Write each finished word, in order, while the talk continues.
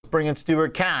bring in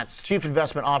Stuart Katz, Chief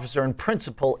Investment Officer and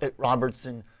Principal at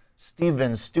Robertson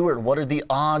Stephens. Stuart, what are the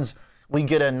odds we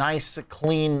get a nice,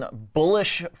 clean,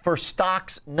 bullish for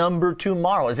stocks number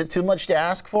tomorrow? Is it too much to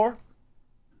ask for?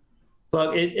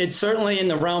 Look, it's certainly in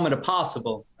the realm of the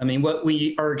possible. I mean, what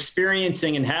we are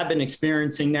experiencing and have been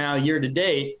experiencing now year to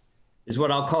date is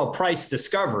what I'll call price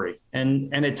discovery.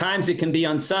 And at times it can be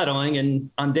unsettling. And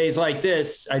on days like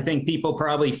this, I think people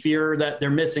probably fear that they're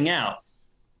missing out.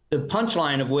 The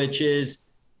punchline of which is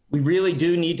we really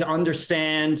do need to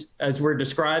understand, as we're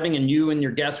describing and you and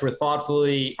your guests were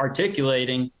thoughtfully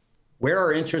articulating, where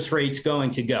are interest rates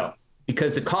going to go?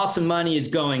 Because the cost of money is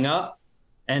going up.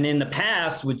 And in the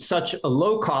past, with such a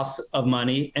low cost of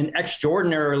money and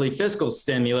extraordinarily fiscal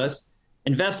stimulus,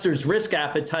 investors' risk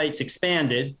appetites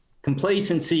expanded,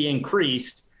 complacency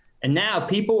increased, and now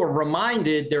people are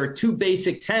reminded there are two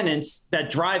basic tenets that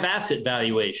drive asset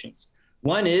valuations.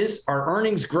 One is, are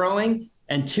earnings growing?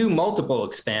 And two, multiple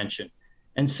expansion.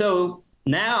 And so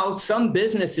now some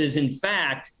businesses, in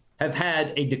fact, have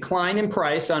had a decline in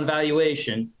price on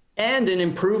valuation and an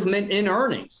improvement in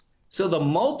earnings. So the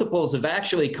multiples have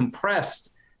actually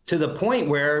compressed to the point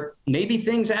where maybe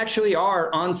things actually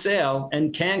are on sale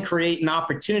and can create an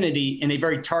opportunity in a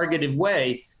very targeted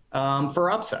way for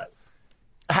upside.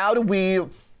 How do we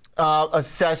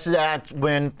assess that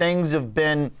when things have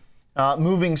been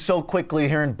moving so quickly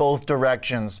here in both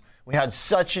directions? We had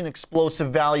such an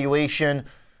explosive valuation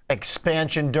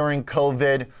expansion during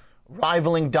COVID,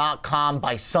 rivaling .com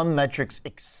by some metrics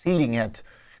exceeding it.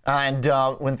 And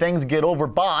when things get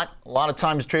overbought, a lot of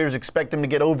times traders expect them to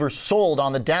get oversold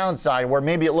on the downside, where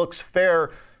maybe it looks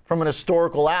fair from an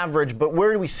historical average. But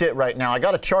where do we sit right now? I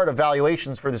got a chart of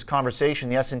valuations for this conversation,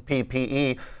 the S&P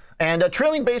PE. And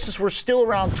trailing basis, we're still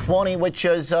around 20, which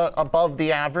is above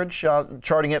the average,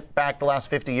 charting it back the last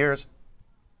 50 years.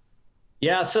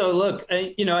 Yeah. So look,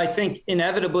 I think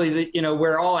inevitably that,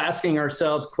 we're all asking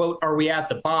ourselves, quote, are we at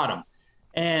the bottom?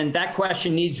 And that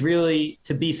question needs really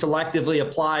to be selectively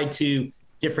applied to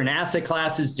different asset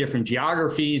classes, different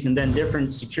geographies, and then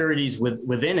different securities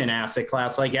within an asset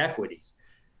class like equities.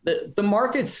 The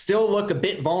markets still look a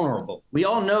bit vulnerable. We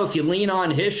all know, if you lean on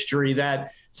history,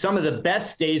 that some of the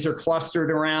best days are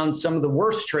clustered around some of the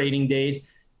worst trading days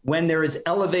when there is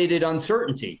elevated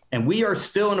uncertainty. And we are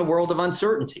still in a world of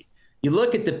uncertainty. You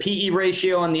look at the PE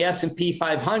ratio on the S&P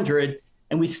 500,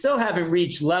 and we still haven't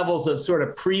reached levels of sort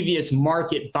of previous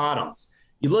market bottoms.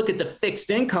 You look at the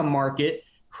fixed income market,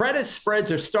 credit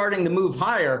spreads are starting to move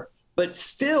higher, but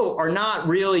still are not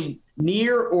really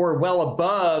near or well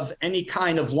above any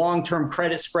kind of long-term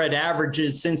credit spread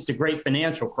averages since the great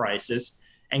financial crisis.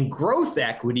 And growth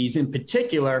equities in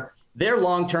particular, their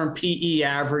long-term PE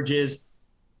averages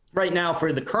right now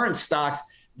for the current stocks,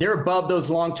 they're above those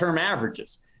long-term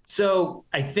averages. So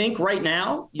I think right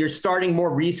now you're starting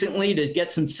more recently to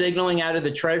get some signaling out of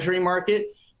the Treasury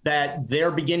market that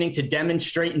they're beginning to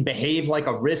demonstrate and behave like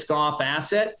a risk-off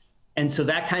asset. And so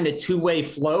that kind of two-way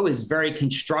flow is very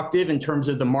constructive in terms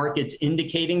of the markets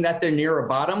indicating that they're near a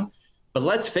bottom. But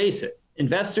let's face it,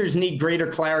 investors need greater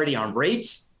clarity on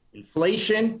rates,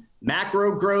 inflation,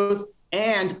 macro growth,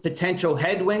 and potential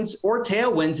headwinds or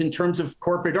tailwinds in terms of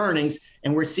corporate earnings.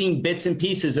 And we're seeing bits and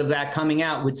pieces of that coming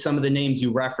out with some of the names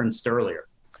you referenced earlier.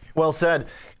 Well said.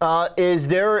 Is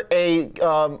there a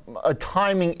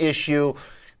timing issue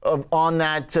on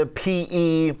that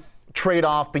PE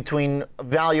trade-off between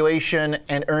valuation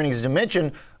and earnings? To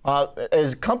mention,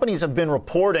 as companies have been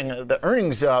reporting, the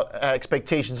earnings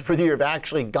expectations for the year have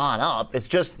actually gone up. It's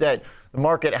just that the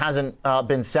market hasn't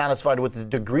been satisfied with the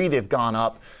degree they've gone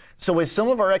up. So as some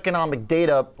of our economic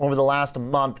data over the last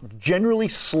month generally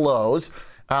slows,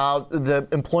 the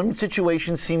employment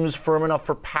situation seems firm enough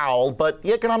for Powell, but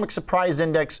the economic surprise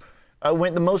index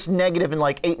went the most negative in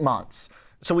like 8 months.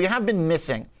 So we have been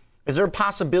missing. Is there a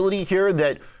possibility here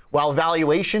that while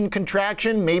valuation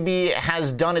contraction maybe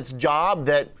has done its job,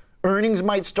 that earnings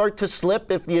might start to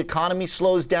slip if the economy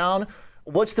slows down?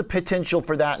 What's the potential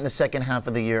for that in the second half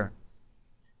of the year?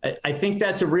 I think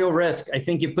that's a real risk. I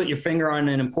think you put your finger on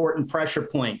an important pressure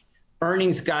point.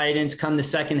 Earnings guidance come the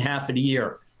second half of the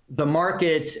year. The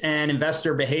markets and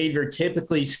investor behavior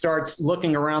typically starts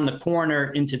looking around the corner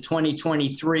into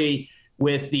 2023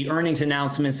 with the earnings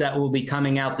announcements that will be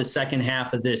coming out the second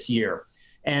half of this year.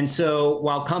 And so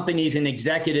while companies and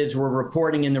executives were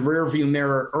reporting in the rearview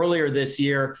mirror earlier this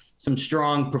year, some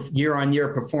strong year-on-year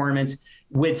performance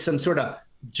with some sort of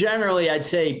generally, I'd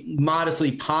say,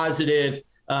 modestly positive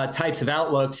types of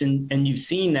outlooks, and you've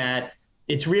seen that.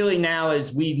 It's really now,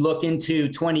 as we look into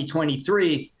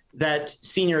 2023, that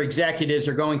senior executives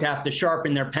are going to have to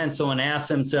sharpen their pencil and ask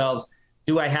themselves,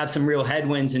 do I have some real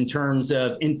headwinds in terms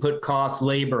of input costs,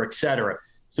 labor, et cetera?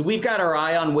 So we've got our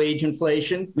eye on wage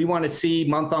inflation. We want to see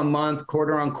month on month,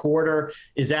 quarter on quarter,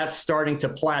 is that starting to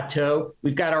plateau?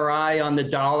 We've got our eye on the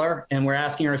dollar, and we're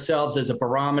asking ourselves as a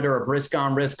barometer of risk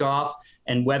on, risk off,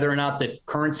 and whether or not the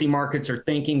currency markets are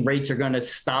thinking rates are going to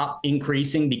stop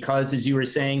increasing because, as you were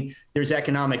saying, there's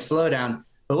economic slowdown.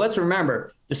 But let's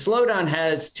remember, the slowdown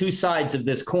has two sides of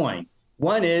this coin.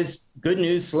 One is good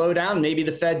news, slowdown. Maybe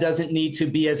the Fed doesn't need to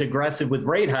be as aggressive with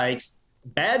rate hikes.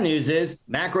 Bad news is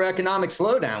macroeconomic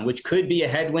slowdown, which could be a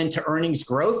headwind to earnings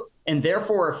growth and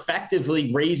therefore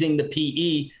effectively raising the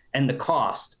PE and the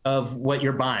cost of what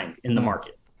you're buying in the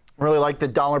market. Really like the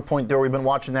dollar point there. We've been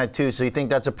watching that too. So you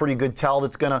think that's a pretty good tell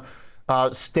that's going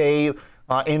to stay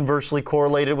inversely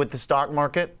correlated with the stock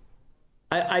market?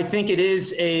 I think it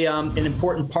is an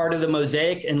important part of the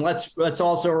mosaic. And let's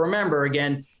also remember,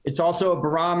 again, it's also a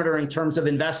barometer in terms of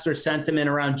investor sentiment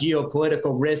around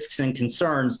geopolitical risks and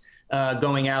concerns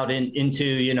going out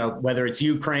into, whether it's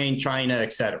Ukraine, China,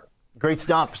 et cetera. Great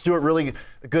stuff. Stuart, really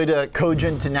good,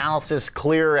 cogent analysis,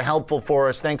 clear, helpful for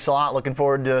us. Thanks a lot. Looking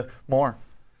forward to more.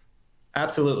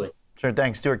 Absolutely. Sure.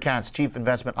 Thanks. Stuart Katz, Chief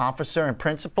Investment Officer and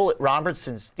Principal at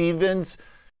Robertson Stephens.